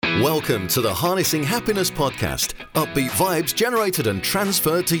Welcome to the Harnessing Happiness podcast. Upbeat vibes generated and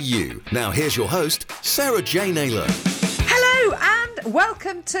transferred to you. Now here's your host, Sarah J. Naylor. Hello and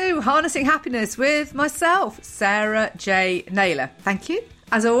welcome to Harnessing Happiness with myself, Sarah J. Naylor. Thank you,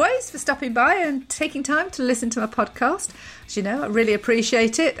 as always, for stopping by and taking time to listen to my podcast. As you know, I really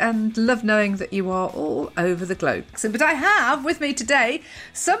appreciate it and love knowing that you are all over the globe. But I have with me today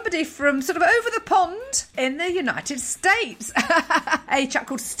somebody from sort of over the pond in the United States, a chap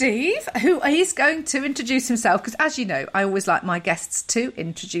called Steve, who is going to introduce himself, because as you know, I always like my guests to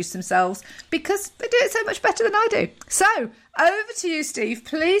introduce themselves because they do it so much better than I do. So, over to you, Steve.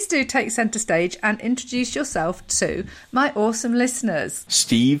 Please do take centre stage and introduce yourself to my awesome listeners.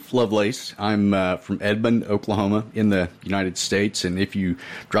 Steve Lovelace. I'm from Edmond, Oklahoma, in the United States. And if you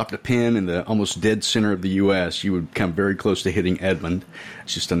dropped a pin in the almost dead center of the U.S., you would come very close to hitting Edmond.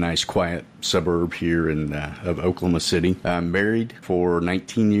 It's just a nice, quiet suburb here of Oklahoma City. I'm married for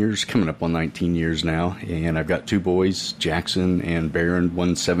 19 years, coming up on 19 years now. And I've got two boys, Jackson and Barron,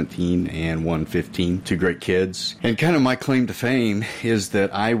 one 17 and one 15, two great kids. And kind of my claim to fame is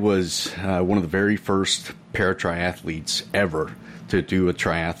that I was one of the very first para-triathletes ever to do a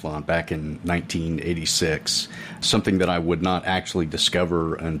triathlon back in 1986, something that I would not actually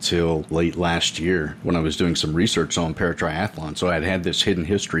discover until late last year when I was doing some research on para-triathlon. So I'd had this hidden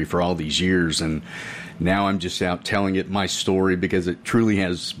history for all these years, and now I'm just out telling it my story because it truly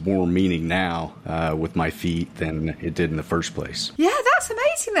has more meaning now with my feet than it did in the first place. Yeah, that's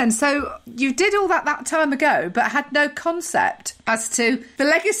amazing then. So you did all that time ago, but had no concept as to the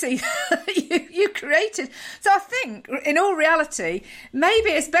legacy you created. So I think, in all reality,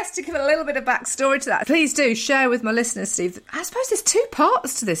 maybe it's best to give a little bit of backstory to that. Please do share with my listeners, Steve. I suppose there's two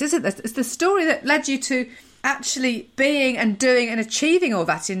parts to this, isn't there? It's the story that led you to actually being and doing and achieving all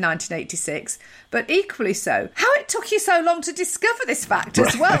that in 1986, but equally so, how it took you so long to discover this fact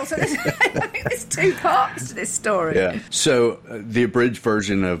as well. So I think there's two parts to this story. Yeah. So the abridged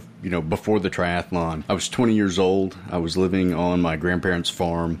version of, before the triathlon, I was 20 years old. I was living on my grandparents'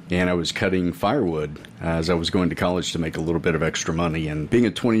 farm, and I was cutting firewood as I was going to college to make a little bit of extra money. And being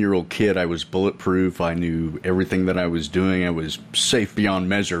a 20-year-old kid, I was bulletproof. I knew everything that I was doing. I was safe beyond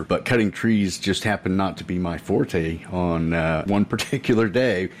measure. But cutting trees just happened not to be my forte on one particular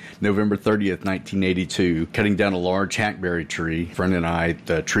day, November 30th, 1982, cutting down a large hackberry tree. A friend and I,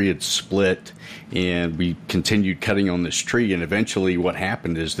 the tree had split, and we continued cutting on this tree. And eventually what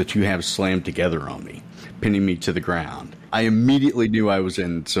happened is the two halves slammed together on me, pinning me to the ground. I immediately knew I was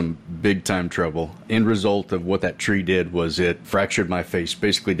in some big time trouble. End result of what that tree did was it fractured my face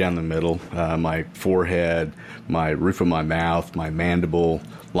basically down the middle, my forehead, my roof of my mouth, my mandible,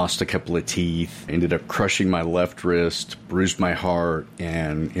 lost a couple of teeth, ended up crushing my left wrist, bruised my heart,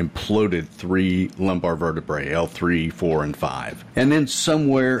 and imploded 3 lumbar vertebrae, L3, 4, and 5. And then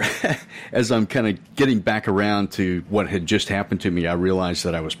somewhere, as I'm kind of getting back around to what had just happened to me, I realized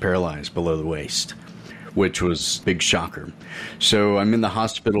that I was paralyzed below the waist, which was a big shocker. So I'm in the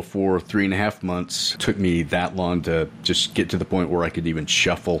hospital for 3.5 months. It took me that long to just get to the point where I could even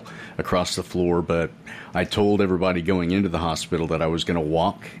shuffle across the floor. But I told everybody going into the hospital that I was going to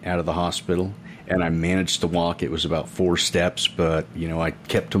walk out of the hospital. And I managed to walk. It was about 4 steps, but, I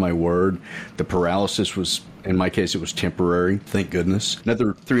kept to my word. The paralysis was, in my case, it was temporary, thank goodness.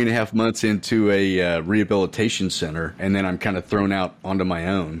 Another 3.5 months into a rehabilitation center, and then I'm kind of thrown out onto my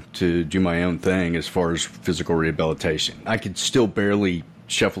own to do my own thing as far as physical rehabilitation. I could still barely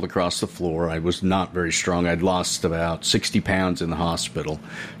shuffle across the floor. I was not very strong. I'd lost about 60 pounds in the hospital,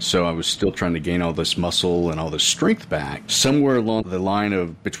 so I was still trying to gain all this muscle and all this strength back. Somewhere along the line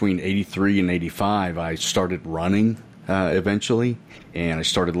of between 83 and 85, I started running eventually, and I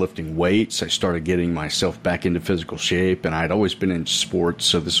started lifting weights. I started getting myself back into physical shape, and I'd always been in sports,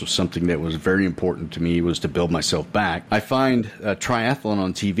 so this was something that was very important to me, was to build myself back. I find a triathlon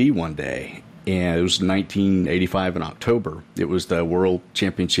on TV one day, and it was 1985 in October. It was the World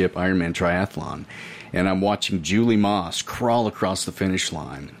Championship Ironman Triathlon, and I'm watching Julie Moss crawl across the finish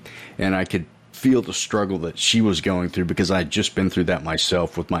line, and I could feel the struggle that she was going through because I had just been through that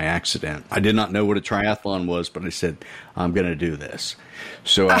myself with my accident. I did not know what a triathlon was, but I said, I'm going to do this.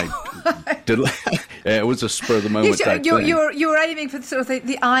 So I did. It was a spur of the moment type thing. You were aiming for sort of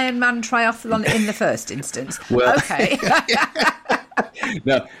the Ironman triathlon in the first instance. Well, okay.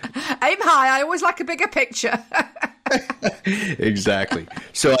 No. Aim high. I always like a bigger picture. Exactly.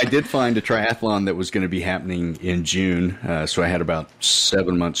 So I did find a triathlon that was going to be happening in June. So I had about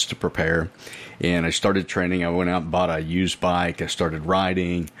 7 months to prepare. And I started training. I went out and bought a used bike. I started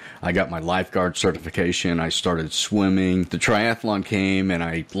riding. I got my lifeguard certification. I started swimming. The triathlon came, and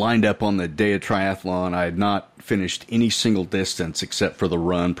I lined up on the day of triathlon. I had not finished any single distance except for the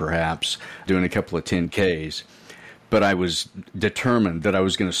run, perhaps, doing a couple of 10Ks. But I was determined that I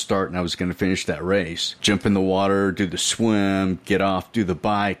was going to start and I was going to finish that race. Jump in the water, do the swim, get off, do the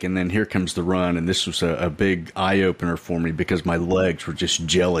bike, and then here comes the run. And this was a big eye-opener for me because my legs were just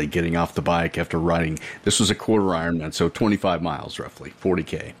jelly getting off the bike after riding. This was a quarter Ironman, so 25 miles roughly,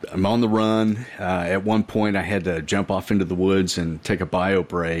 40K. I'm on the run. At one point, I had to jump off into the woods and take a bio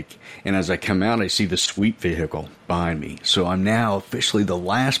break. And as I come out, I see the sweep vehicle behind me. So I'm now officially the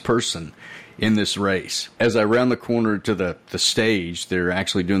last person in this race. As I round the corner to the stage, they're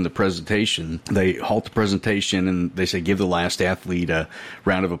actually doing the presentation. They halt the presentation and they say, give the last athlete a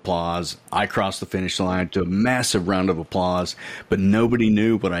round of applause. I crossed the finish line to a massive round of applause, but nobody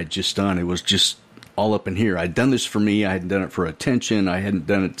knew what I'd just done. It was just all up in here. I'd done this for me. I hadn't done it for attention. I hadn't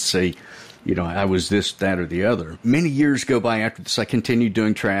done it to say, I was this, that, or the other. Many years go by after this. I continued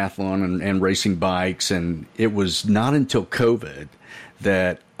doing triathlon and racing bikes, and it was not until COVID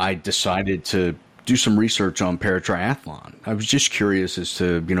that I decided to do some research on paratriathlon. I was just curious as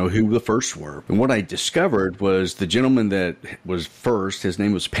to, who the first were. And what I discovered was the gentleman that was first, his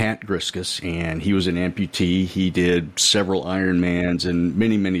name was Pat Griskus, and he was an amputee. He did several Ironmans and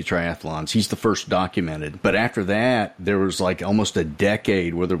many, many triathlons. He's the first documented. But after that, there was like almost a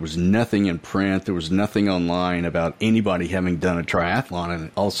decade where there was nothing in print. There was nothing online about anybody having done a triathlon.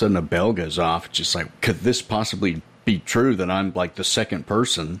 And all of a sudden a bell goes off. It's just like, could this possibly be true that I'm like the second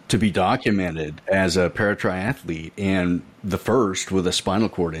person to be documented as a paratriathlete and the first with a spinal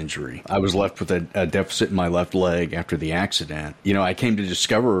cord injury? I was left with a deficit in my left leg after the accident. I came to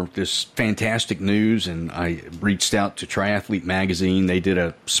discover this fantastic news, and I reached out to Triathlete Magazine. They did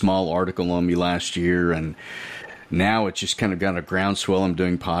a small article on me last year, and now it's just kind of got a groundswell. I'm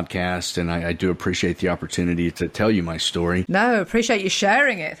doing podcasts, and I do appreciate the opportunity to tell you my story. No, appreciate you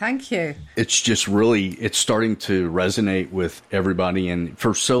sharing it. Thank you. It's just it's starting to resonate with everybody. And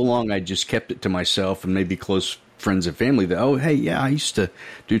for so long, I just kept it to myself and maybe close friends and family that, oh, hey, yeah, I used to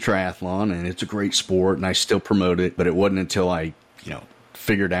do triathlon, and it's a great sport, and I still promote it. But it wasn't until I,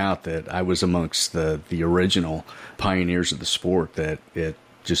 figured out that I was amongst the original pioneers of the sport that it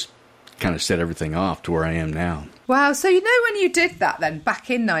just kind of set everything off to where I am now. Wow. So, when you did that then back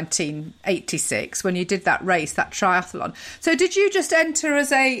in 1986, when you did that race, that triathlon, so did you just enter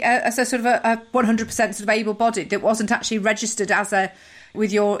as a sort of a 100% sort of able-bodied? It wasn't actually registered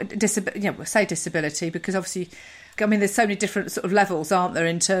with your disability, because obviously, there's so many different sort of levels, aren't there,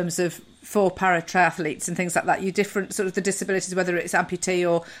 in terms of for para-triathletes and things like that. You different sort of the disabilities, whether it's amputee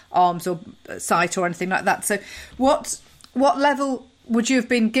or arms or sight or anything like that. So what level would you have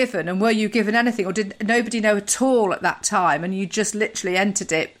been given, and were you given anything, or did nobody know at all at that time and you just literally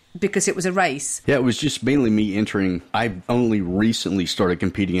entered it because it was a race? Yeah, it was just mainly me entering. I only recently started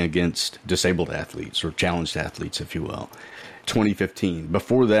competing against disabled athletes, or challenged athletes, if you will, 2015.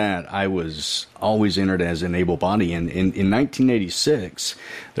 Before that, I was always entered as an able body. And in 1986,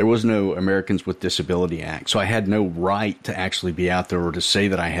 there was no Americans with Disability Act, so I had no right to actually be out there or to say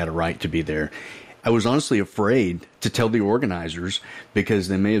that I had a right to be there. I was honestly afraid to tell the organizers because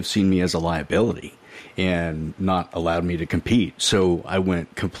they may have seen me as a liability and not allowed me to compete. So I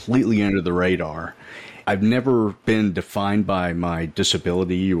went completely under the radar. I've never been defined by my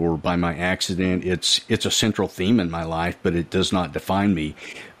disability or by my accident. It's a central theme in my life, but it does not define me.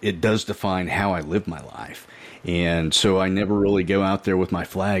 It does define how I live my life. And so I never really go out there with my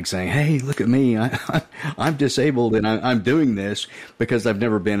flag saying, hey, look at me, I'm disabled and I'm doing this, because I've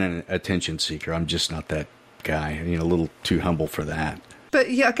never been an attention seeker. I'm just not that guy, a little too humble for that.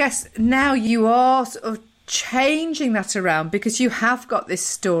 But yeah, I guess now you are sort of changing that around, because you have got this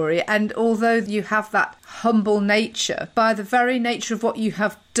story, and although you have that humble nature, by the very nature of what you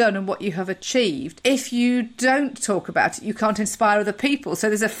have done and what you have achieved, if you don't talk about it, you can't inspire other people. So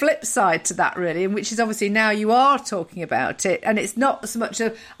there's a flip side to that, really, which is obviously now you are talking about it, and it's not so much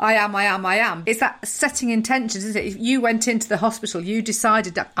of I am. It's that setting intentions, isn't it? If you went into the hospital, you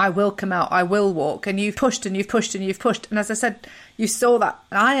decided that I will come out, I will walk, and you've pushed and you've pushed and you've pushed, and as I said, you saw that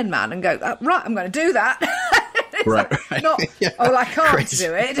Ironman and go, right, I'm going to do that. Right. Not, I can't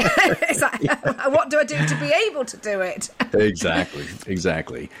do it. It's like, what do I do to be able to do it?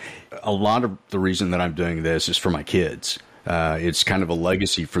 Exactly. A lot of the reason that I'm doing this is for my kids. It's kind of a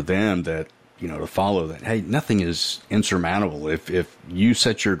legacy for them that, to follow that. Hey, nothing is insurmountable. If you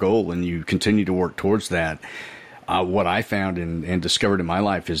set your goal and you continue to work towards that, what I found and discovered in my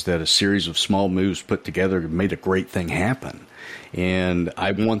life is that a series of small moves put together made a great thing happen. And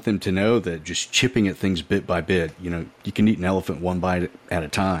I want them to know that just chipping at things bit by bit, you can eat an elephant one bite at a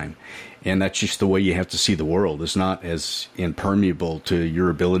time. And that's just the way you have to see the world. It's not as impermeable to your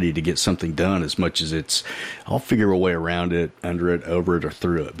ability to get something done as much as it's, I'll figure a way around it, under it, over it, or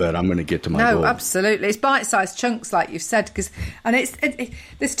through it, but I'm going to get to my goal. No, absolutely. It's bite-sized chunks, like you've said,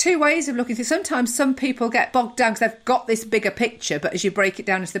 there's two ways of looking through. Sometimes some people get bogged down because they've got this bigger picture, but as you break it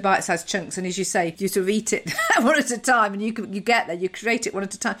down into the bite-sized chunks, and as you say, you sort of eat it one at a time, and you get there, you create it one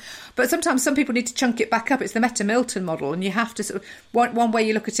at a time. But sometimes some people need to chunk it back up. It's the Meta Milton model, and you have to sort of, one way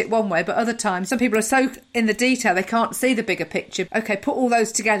you look at it one way, but other times some people are so in the detail they can't see the bigger picture. Okay, put all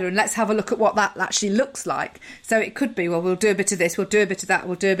those together and let's have a look at what that actually looks like. So it could be, well, we'll do a bit of this, we'll do a bit of that,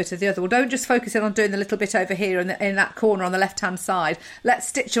 we'll do a bit of the other. Well, don't just focus in on doing the little bit over here in that corner on the left hand side. Let's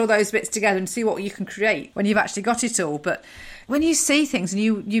stitch all those bits together and see what you can create when you've actually got it all. But when you see things and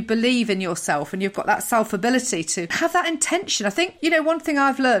you believe in yourself and you've got that self-ability to have that intention, I think, one thing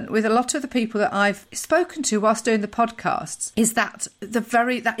I've learned with a lot of the people that I've spoken to whilst doing the podcasts is that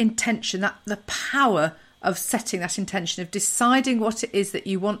that intention, that the power of setting that intention, of deciding what it is that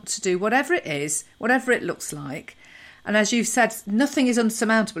you want to do, whatever it is, whatever it looks like. And as you've said, nothing is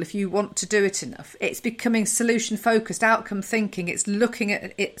unsurmountable if you want to do it enough. It's becoming solution-focused, outcome thinking. It's looking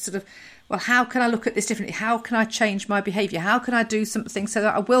at it sort of, well, how can I look at this differently? How can I change my behaviour? How can I do something so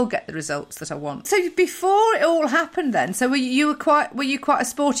that I will get the results that I want? So before it all happened then, so were you quite a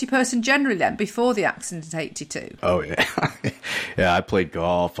sporty person generally then, before the accident in 82? Oh, yeah. Yeah, I played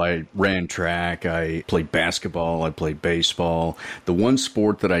golf. I ran track. I played basketball. I played baseball. The one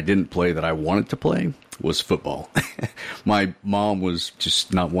sport that I didn't play that I wanted to play was football. My mom was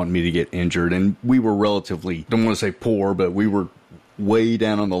just not wanting me to get injured, and we were relatively, don't want to say poor, but we were way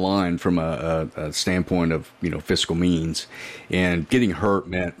down on the line from a standpoint of, fiscal means, and getting hurt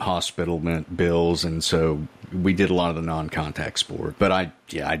meant hospital, meant bills. And so we did a lot of the non-contact sport, but I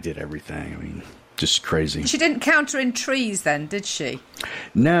did everything. I mean, just crazy. She didn't counter in trees then, did she?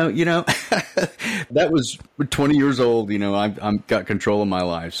 No, that was 20 years old. I've got control of my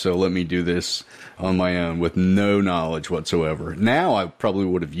life, so let me do this on my own with no knowledge whatsoever. Now I probably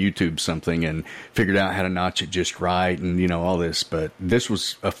would have YouTubed something and figured out how to notch it just right and, all this. But this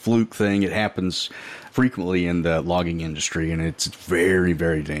was a fluke thing. It happens frequently in the logging industry, and it's very,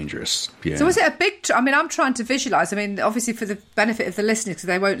 very dangerous. Yeah. So was it a big I'm trying to visualise. Obviously for the benefit of the listeners, because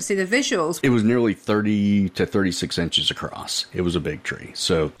they won't see the visuals. It was nearly 30 to 36 inches across. It was a big tree.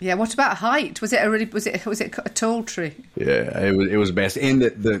 So yeah, what about height? Was it a tall tree? Yeah, it was best. And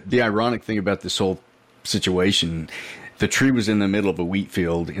the ironic thing about this whole situation, the tree was in the middle of a wheat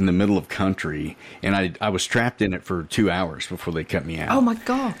field in the middle of country, and I was trapped in it for 2 hours before they cut me out. Oh my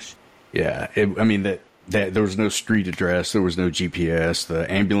gosh. Yeah, there was no street address, there was no GPS. The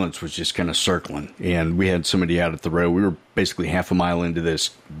ambulance was just kind of circling, and we had somebody out at the road. We were basically half a mile into this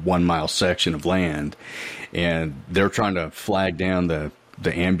 1 mile section of land, and they're trying to flag down the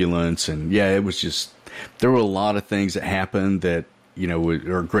ambulance. And yeah, it was just, there were a lot of things that happened that,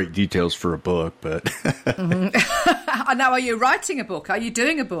 are great details for a book, but. Mm-hmm. Now, are you writing a book? Are you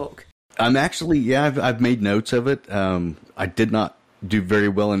doing a book? I'm actually, I've made notes of it. I did not do very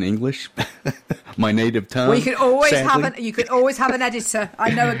well in English, my native tongue. Well, you can always have an editor.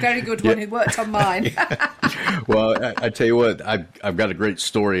 I know a very good one who worked on mine. Well, I tell you what, I've got a great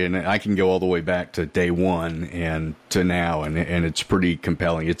story, and I can go all the way back to day one and to now, and it's pretty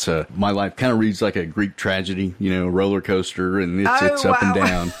compelling. It's my life kind of reads like a Greek tragedy, roller coaster, and it's up and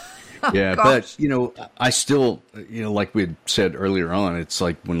down. Yeah, gosh. But, I still, like we had said earlier on, it's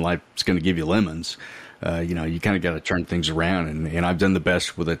like when life's going to give you lemons. You kind of got to turn things around, and I've done the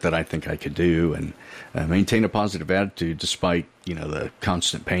best with it that I think I could do, and maintain a positive attitude despite, the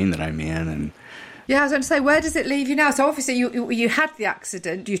constant pain that I'm in. And yeah, I was going to say, where does it leave you now? So obviously you had the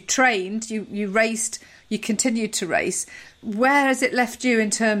accident, you trained, you raced, you continued to race. Where has it left you in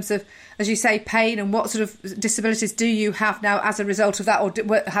terms of, as you say, pain, and what sort of disabilities do you have now as a result of that, or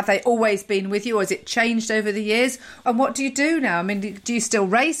have they always been with you, or has it changed over the years? And what do you do now? Do you still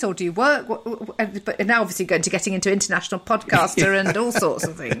race, or do you work? But now obviously getting into international podcaster and all sorts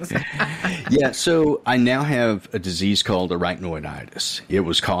of things. Yeah, so I now have a disease called arachnoiditis. It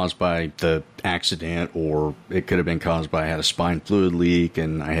was caused by the accident, or it could have been caused by I had a spine fluid leak,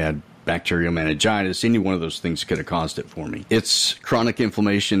 and I had bacterial meningitis. Any one of those things could have caused it for me. It's chronic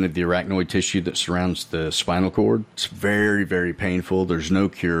inflammation of the arachnoid tissue that surrounds the spinal cord. It's very, very painful. There's no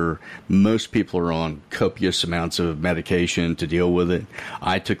cure. Most people are on copious amounts of medication to deal with it.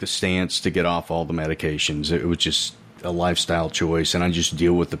 I took the stance to get off all the medications. It was just a lifestyle choice, and I just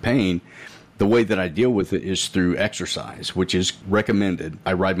deal with the pain. the way that I deal with it is through exercise, which is recommended.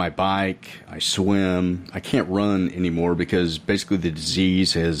 I ride my bike, I swim. I can't run anymore because basically the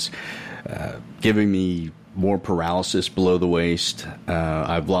disease has given me more paralysis below the waist.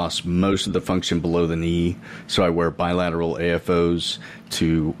 I've lost most of the function below the knee, so I wear bilateral AFOs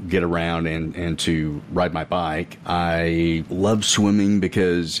to get around and to ride my bike. I love swimming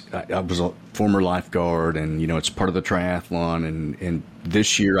because I was a former lifeguard, and, it's part of the triathlon. And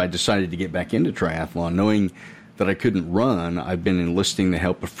this year I decided to get back into triathlon, knowing that I couldn't run. I've been enlisting the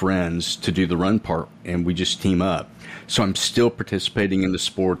help of friends to do the run part, and we just team up. So I'm still participating in the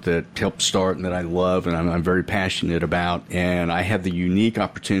sport that helped start and that I love and I'm very passionate about. And I have the unique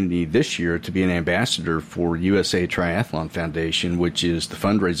opportunity this year to be an ambassador for USA Triathlon Foundation, which is the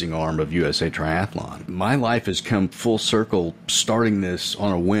fundraising arm of USA Triathlon. My life has come full circle, starting this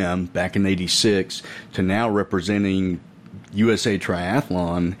on a whim back in '86 to now representing USA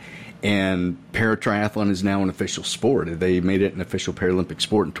Triathlon. And paratriathlon is now an official sport. They made it an official Paralympic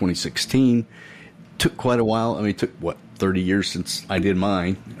sport in 2016. Took quite a while. I mean, it took, 30 years since I did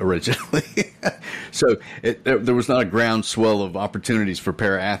mine originally. So there was not a groundswell of opportunities for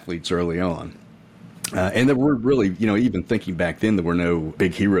para-athletes early on. And there were really, even thinking back then, there were no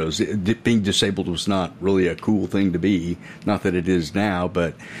big heroes. Being disabled was not really a cool thing to be. Not that it is now,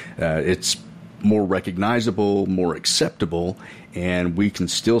 but it's more recognizable, more acceptable, and we can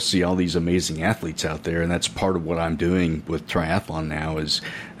still see all these amazing athletes out there. And that's part of what I'm doing with triathlon now is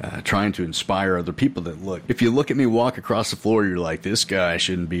trying to inspire other people that look. If you look at me walk across the floor, you're like, this guy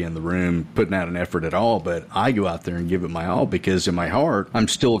shouldn't be in the room putting out an effort at all. But I go out there and give it my all because in my heart, I'm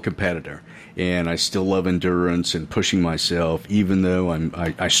still a competitor. And I still love endurance and pushing myself, even though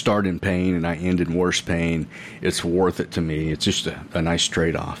I start in pain and I end in worse pain. It's worth it to me. It's just a nice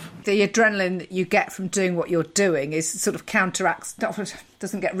trade-off. The adrenaline that you get from doing what you're doing is sort of counteracts,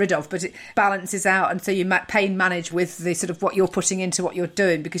 doesn't get rid of, but it balances out. And so you pain manage with the sort of what you're putting into what you're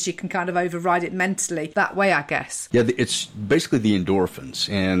doing because you can kind of override it mentally that way, I guess. Yeah, it's basically the endorphins.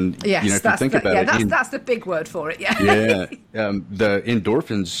 And, yes, if you think about it. That's the big word for it, yeah. Yeah. The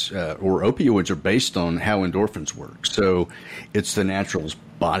endorphins or opioids are based on how endorphins work. So it's the natural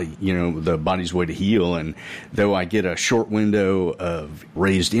body, the body's way to heal. And though I get a short window of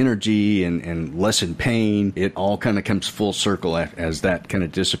raised energy and lessened pain, it all kind of comes full circle as that kind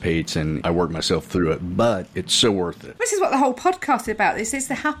of dissipates and I work myself through it. But it's so worth it. This is what the whole podcast is about. It's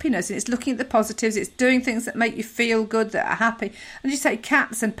the happiness. It's looking at the positives. It's doing things that make you feel good, that are happy. And you say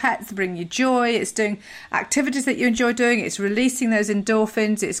cats and pets bring you joy. It's doing activities that you enjoy doing. It's releasing those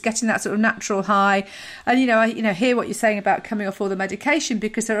endorphins. It's getting that sort of natural high. And, I hear what you're saying about coming off all the medication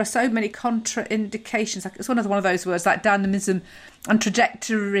because there are so many contraindications. It's one of those words like dynamism and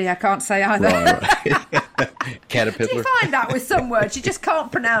trajectory. I can't say either. Right. Caterpillar. Do you find that with some words you just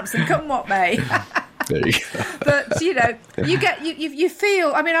can't pronounce them, come what may? There you go. But you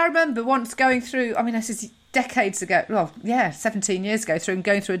feel. I mean, I remember once going through. I mean, this is decades ago. Well, yeah, 17 years ago,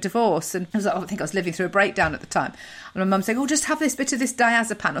 going through a divorce, and I think I was living through a breakdown at the time. And my mum saying, "Oh, just have this bit of this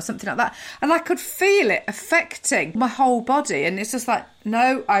diazepam or something like that," and I could feel it affecting my whole body. And it's just like,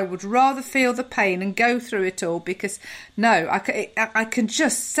 no, I would rather feel the pain and go through it all because no, I can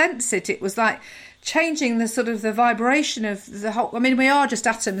just sense it. It was like changing the sort of the vibration of the whole. I mean, we are just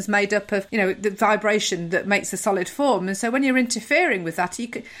atoms made up of, the vibration that makes a solid form. And so when you're interfering with that,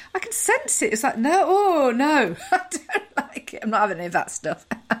 I can sense it. It's like, no, I don't like it. I'm not having any of that stuff.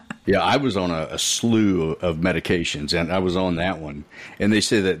 Yeah, I was on a slew of medications, and I was on that one. And they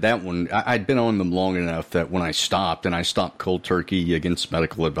say that one, I'd been on them long enough that when I stopped cold turkey against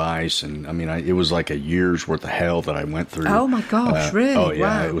medical advice, and I mean, it was like a year's worth of hell that I went through. Oh my gosh, really? Oh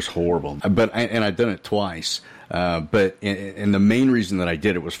yeah, wow. It was horrible. And I'd done it twice. But the main reason that I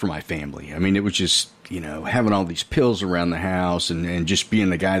did it was for my family. I mean, it was just, having all these pills around the house and just being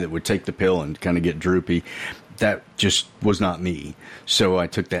the guy that would take the pill and kind of get droopy. That just was not me. So I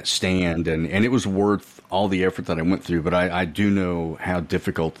took that stand, and it was worth all the effort that I went through. But I do know how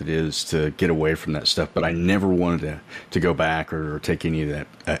difficult it is to get away from that stuff. But I never wanted to go back or take any of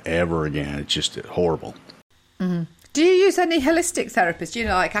that ever again. It's just horrible. Mm-hmm. Do you use any holistic therapists,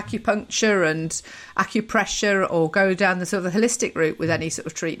 like acupuncture and acupressure, or go down the sort of the holistic route with any sort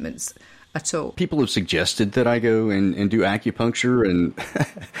of treatments at all? People have suggested that I go and do acupuncture, and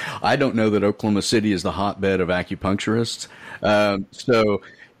I don't know that Oklahoma City is the hotbed of acupuncturists. So,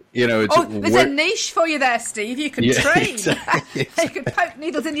 there's a niche for you there, Steve. You can train. Exactly. You can poke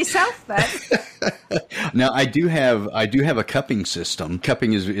needles in yourself then. Now, I do have a cupping system.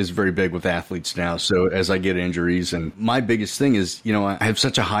 Cupping is very big with athletes now. So as I get injuries, and my biggest thing is, I have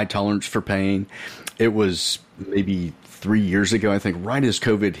such a high tolerance for pain. It was maybe 3 years ago, I think, right as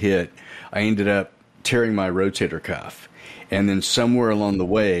COVID hit, I ended up tearing my rotator cuff. And then somewhere along the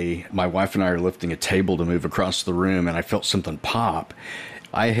way, my wife and I are lifting a table to move across the room, and I felt something pop.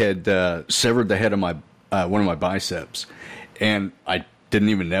 I had severed the head of my one of my biceps, and I didn't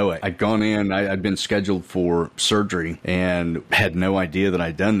even know it. I'd gone in, I'd been scheduled for surgery and had no idea that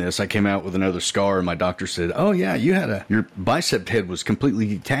I'd done this. I came out with another scar, and my doctor said, "Oh yeah, your bicep head was completely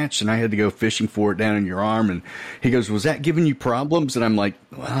detached, and I had to go fishing for it down in your arm." And he goes, "Was that giving you problems?" And I'm like,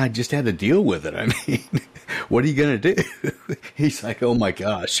 "Well, I just had to deal with it. I mean, what are you going to do?" He's like, "Oh my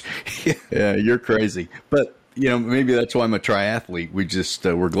gosh, yeah, you're crazy." But maybe that's why I'm a triathlete. We just,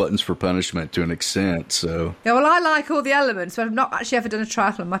 we're gluttons for punishment to an extent, so. Yeah, well, I like all the elements, but I've not actually ever done a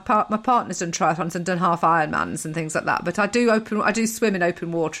triathlon. My partner's done triathlons and done half Ironmans and things like that, but I do swim in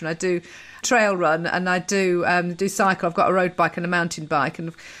open water, and I do trail run, and I do cycle. I've got a road bike and a mountain bike,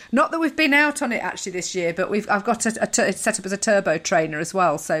 and not that we've been out on it actually this year, but I've got it's set up as a turbo trainer as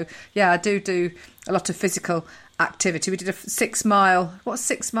well, so yeah, I do a lot of physical activity. We did a 6 mile, what's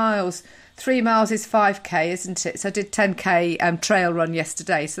 6 miles? 3 miles is 5k, isn't it? So I did 10k trail run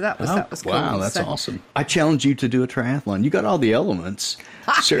yesterday. So that was cool. Wow, that's awesome. I challenge you to do a triathlon. You got all the elements,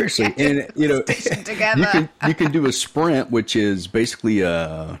 seriously. And you can do a sprint, which is basically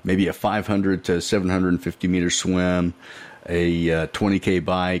maybe a 500 to 750 meter swim, a 20k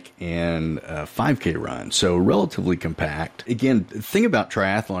bike, and a 5k run. So relatively compact. Again, the thing about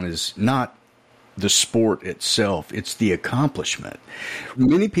triathlon is not the sport itself, it's the accomplishment.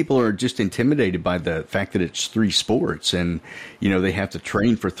 Many people are just intimidated by the fact that it's 3 sports, and they have to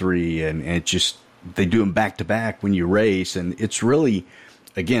train for 3, and it just, they do them back to back when you race, and it's really,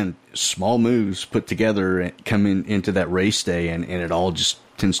 again, small moves put together and come into that race day, and it all just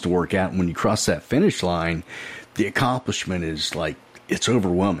tends to work out. And when you cross that finish line, the accomplishment is like, it's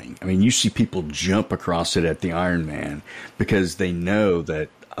overwhelming. I mean, you see people jump across it at the Ironman because they know that,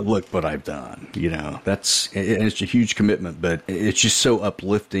 look what I've done. It's a huge commitment, but it's just so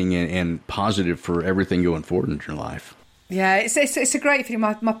uplifting and positive for everything going forward in your life. Yeah, it's a great feeling.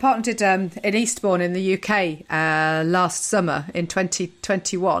 My partner did in Eastbourne in the UK last summer in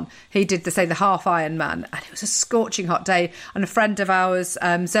 2021. He did the half Ironman, and it was a scorching hot day. And a friend of ours,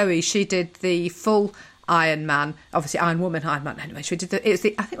 Zoe, she did the full Ironman, obviously Iron Woman, Ironman. Anyway,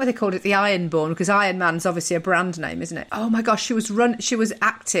 I think what they called it, the Ironborn, because Ironman's obviously a brand name, isn't it? Oh my gosh, she was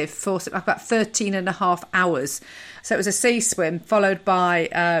active for about 13 and a half hours. So it was a sea swim followed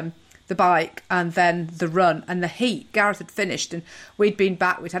by the bike and then the run and the heat. Gareth had finished and we'd been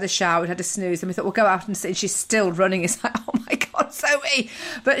back, we'd had a shower, we'd had a snooze, and we thought we'll go out and see, and she's still running. It's like, oh my God, Zoe.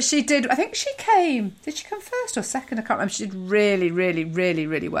 But she did, I think she came, did she come first or second? I can't remember. She did really, really, really,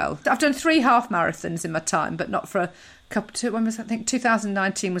 really well. I've done 3 half marathons in my time, but not for a couple, when was I think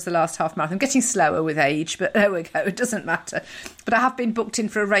 2019 was the last half marathon. I'm getting slower with age, but there we go, it doesn't matter. But I have been booked in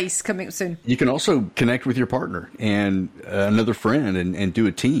for a race coming up soon. You can also connect with your partner and another friend and do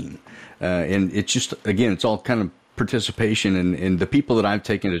a team. And it's just, again, it's all kind of participation. And the people that I've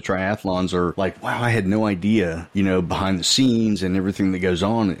taken to triathlons are like, wow, I had no idea, behind the scenes and everything that goes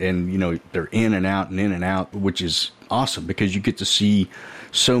on. And, they're in and out, which is awesome because you get to see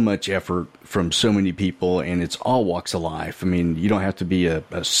so much effort from so many people, and it's all walks of life. I mean, you don't have to be a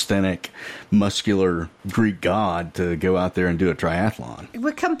ascetic, muscular Greek god to go out there and do a triathlon.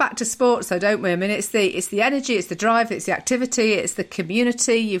 We come back to sports, though, don't we? I mean, it's the energy, it's the drive, it's the activity, it's the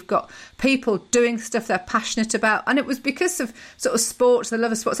community. You've got people doing stuff they're passionate about, and it was because of sort of sports, the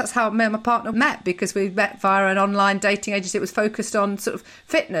love of sports. That's how me and my partner met, because we met via an online dating agency. It was focused on sort of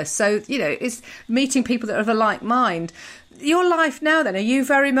fitness, so it's meeting people that are of a like mind. Your life now, then, are you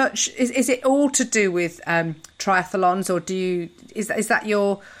very much? Is it all to do with triathlons, or is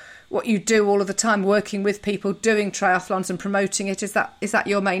that what you do all of the time, working with people doing triathlons and promoting it? Is that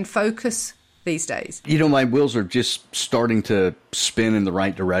your main focus these days? My wheels are just starting to spin in the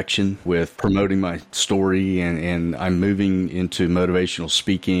right direction with promoting my story, and I'm moving into motivational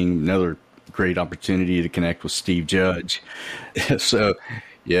speaking. Another great opportunity to connect with Steve Judge. So.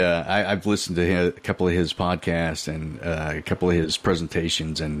 Yeah, I've listened to a couple of his podcasts and a couple of his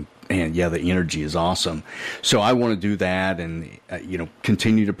presentations, and yeah, the energy is awesome. So I want to do that and,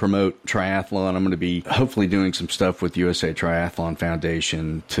 continue to promote triathlon. I'm going to be hopefully doing some stuff with USA Triathlon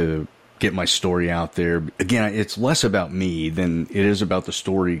Foundation to get my story out there. Again, it's less about me than it is about the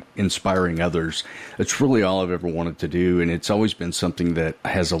story inspiring others. It's really all I've ever wanted to do, and it's always been something that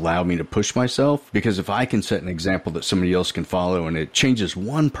has allowed me to push myself, because if I can set an example that somebody else can follow and it changes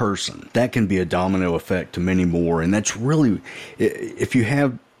one person, that can be a domino effect to many more. And that's really, if you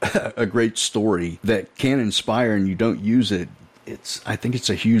have a great story that can inspire and you don't use it, I think it's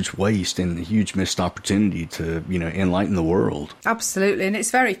a huge waste and a huge missed opportunity to, enlighten the world. Absolutely. And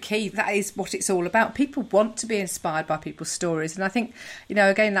it's very key. That is what it's all about. People want to be inspired by people's stories. And I think,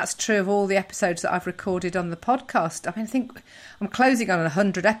 again, that's true of all the episodes that I've recorded on the podcast. I mean, I think I'm closing on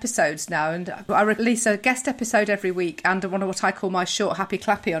 100 episodes now, and I release a guest episode every week and one of what I call my short happy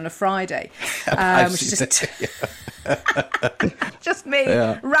clappy on a Friday. Which is just... just me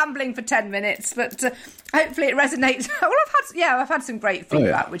rambling for 10 minutes, but hopefully it resonates. Well, I've had some great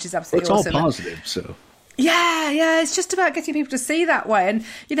feedback, which is absolutely awesome. It's all positive, so. Yeah, it's just about getting people to see that way.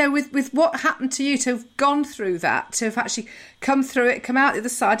 And, with what happened to you, to have gone through that, to have actually come through it, come out the other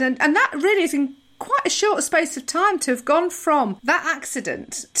side, and that really is in quite a short space of time to have gone from that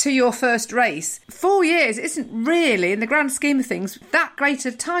accident to your first race. 4 years isn't really, in the grand scheme of things, that great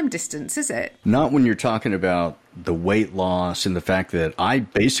a time distance, is it? Not when you're talking about the weight loss and the fact that I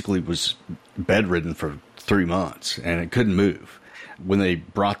basically was bedridden for 3 months and I couldn't move. When they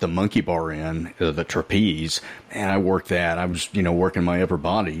brought the monkey bar in, the trapeze, and I worked that. I was, working my upper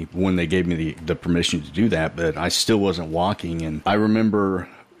body when they gave me the permission to do that, but I still wasn't walking. And I remember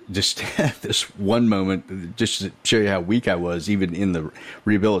just this one moment, just to show you how weak I was, even in the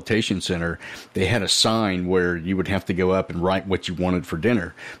rehabilitation center, they had a sign where you would have to go up and write what you wanted for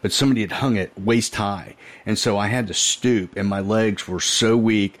dinner. But somebody had hung it waist high. And so I had to stoop, and my legs were so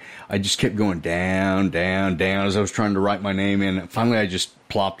weak. I just kept going down, down, down as I was trying to write my name in. Finally, I just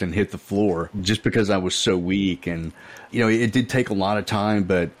plopped and hit the floor just because I was so weak. And, it did take a lot of time,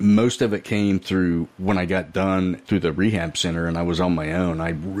 but most of it came through when I got done through the rehab center and I was on my own.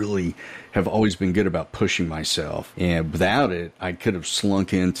 I really have always been good about pushing myself. And without it, I could have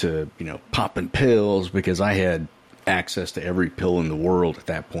slunk into, popping pills because I had access to every pill in the world at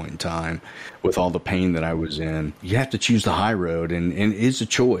that point in time with all the pain that I was in. You have to choose the high road, and it's a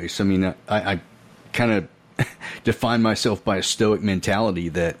choice. I mean, I kind of define myself by a stoic mentality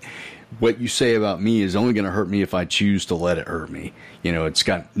that what you say about me is only going to hurt me if I choose to let it hurt me. It's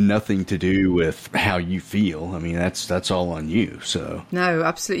got nothing to do with how you feel. I mean, that's all on you. So no,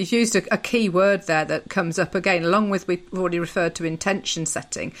 absolutely. You've used a key word there that comes up again, along with we've already referred to intention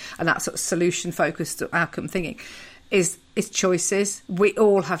setting and that sort of solution focused outcome thinking. Is choices. We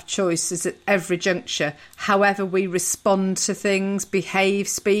all have choices at every juncture. However we respond to things, behave,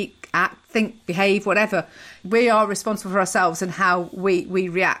 speak, act, think, behave, whatever. We are responsible for ourselves and how we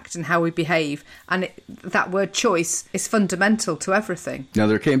react and how we behave. And that word choice is fundamental to everything. Now,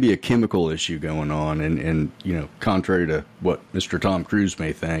 there can be a chemical issue going on. And contrary to what Mr. Tom Cruise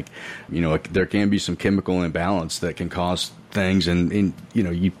may think, there can be some chemical imbalance that can cause things. And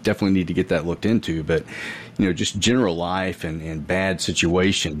you definitely need to get that looked into. But, just general life and bad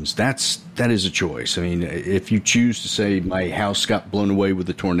situations, that is a choice. I mean, if you choose to say my house got blown away with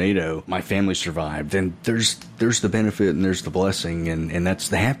a tornado, my family survived, then there's the benefit and there's the blessing, and that's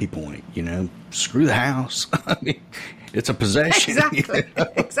the happy point. Screw the house. I mean, it's a possession. Exactly.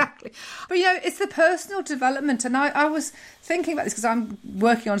 But, it's the personal development. And I was thinking about this because I'm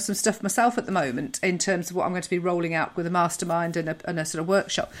working on some stuff myself at the moment in terms of what I'm going to be rolling out with a mastermind and a sort of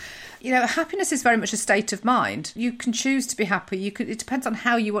workshop. Happiness is very much a state of mind. You can choose to be happy. It depends on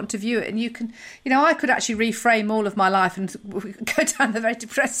how you want to view it. And you can, I could actually reframe all of my life and go down the very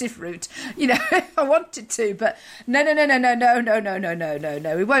depressive route, if I wanted to. But no. We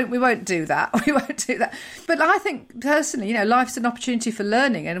won't do that. We won't do that. But I think personally, life's an opportunity for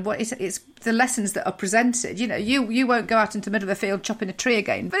learning, and it's the lessons that are presented. You won't go out into the middle of the field chopping a tree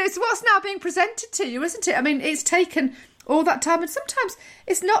again. But it's what's now being presented to you, isn't it? I mean, it's taken all that time, and sometimes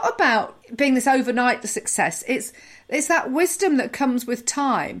it's not about being this overnight success. It's that wisdom that comes with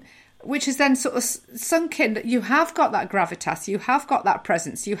time, which is then sort of sunk in, that you have got that gravitas, you have got that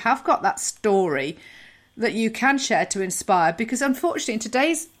presence, you have got that story that you can share to inspire. Because unfortunately in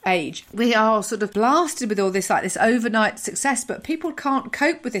today's age we are sort of blasted with all this this overnight success, but people can't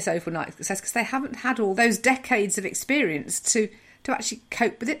cope with this overnight success because they haven't had all those decades of experience to actually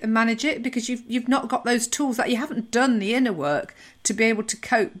cope with it and manage it, because you've not got those tools, that you haven't done the inner work to be able to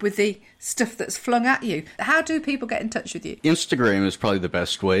cope with the stuff that's flung at you. How do people get in touch with you? Instagram is probably the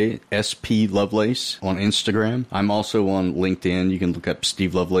best way. SP Lovelace on Instagram. I'm also on LinkedIn. You can look up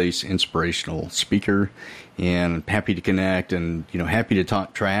Steve Lovelace, inspirational speaker. And happy to connect, and happy to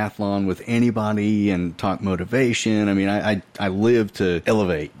talk triathlon with anybody and talk motivation. I mean, I live to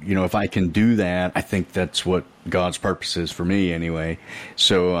elevate. If I can do that, I think that's what God's purpose is for me anyway.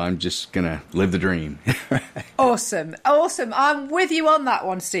 So I'm just gonna live the dream. Awesome. I'm with you on that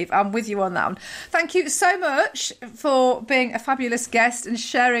one, Steve. I'm with you on that one. Thank you so much for being a fabulous guest and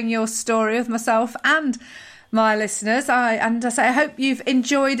sharing your story with myself and my listeners. I hope you've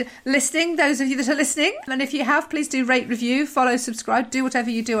enjoyed listening, those of you that are listening. And if you have, please do rate, review, follow, subscribe, do whatever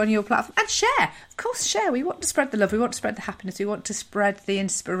you do on your platform. And share. Of course, share. We want to spread the love. We want to spread the happiness. We want to spread the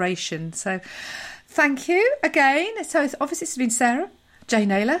inspiration. So thank you again. So obviously it's been Sarah J.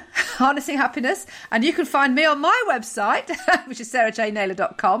 Naylor, Harnessing Happiness. And you can find me on my website, which is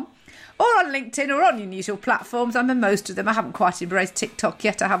sarahjnaylor.com. Or on LinkedIn or on your usual platforms. I'm on most of them. I haven't quite embraced TikTok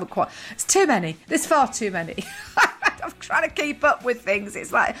yet. It's too many. There's far too many. I'm trying to keep up with things.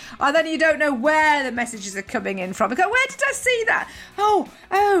 It's like, and then you don't know where the messages are coming in from. I go, where did I see that? Oh,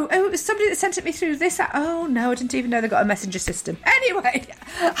 it was somebody that sent it me through this. Oh, no, I didn't even know they got a messenger system. Anyway,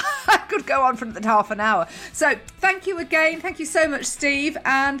 I could go on for half an hour. So thank you again. Thank you so much, Steve.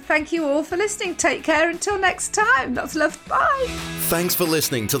 And thank you all for listening. Take care until next time. Lots of love. Bye. Thanks for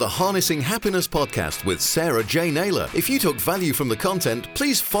listening to the Harnessing Happiness podcast with Sarah J. Naylor. If you took value from the content,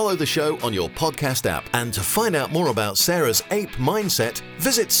 please follow the show on your podcast app. And to find out more about Sarah's APE mindset,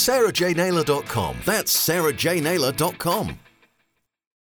 visit sarahjnaylor.com. That's sarahjnaylor.com.